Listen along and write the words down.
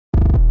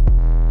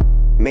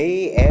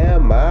Me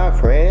and my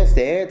friends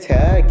stick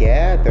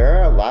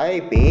together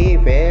like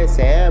Beavis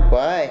and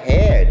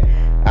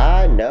Butthead.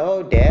 I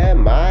know that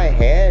my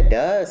head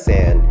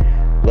doesn't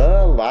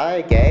look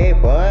like gay,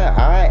 but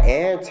I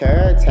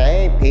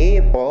entertain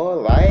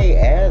people like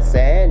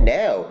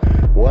SNL.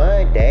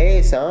 One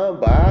day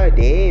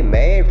somebody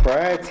may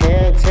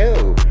pretend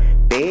to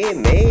be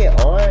me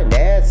on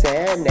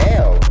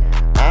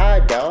SNL.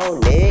 I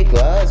don't need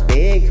gloves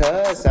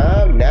because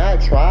I'm not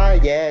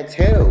trying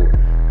to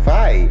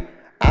fight.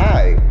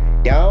 I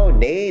don't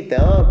need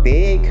them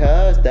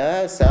because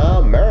the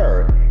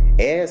summer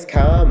is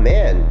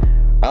coming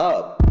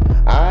up.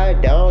 I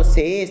don't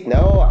see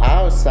snow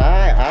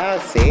outside, I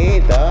see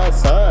the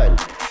sun.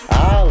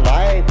 I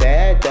like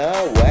that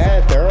the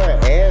weather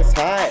is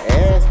hot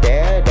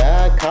instead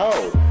of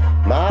cold.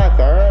 My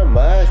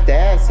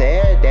thermostat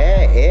said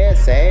that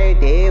it's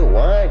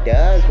 81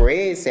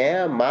 degrees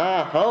in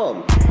my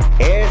home.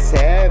 It's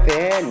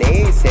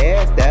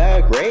 76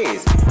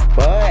 degrees,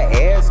 but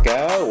it's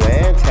going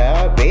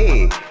to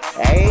be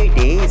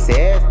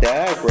 86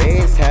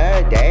 degrees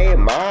today.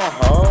 My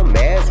home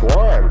is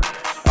warm.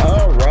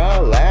 I'm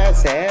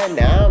relaxing,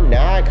 I'm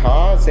not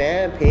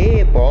causing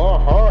people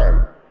harm.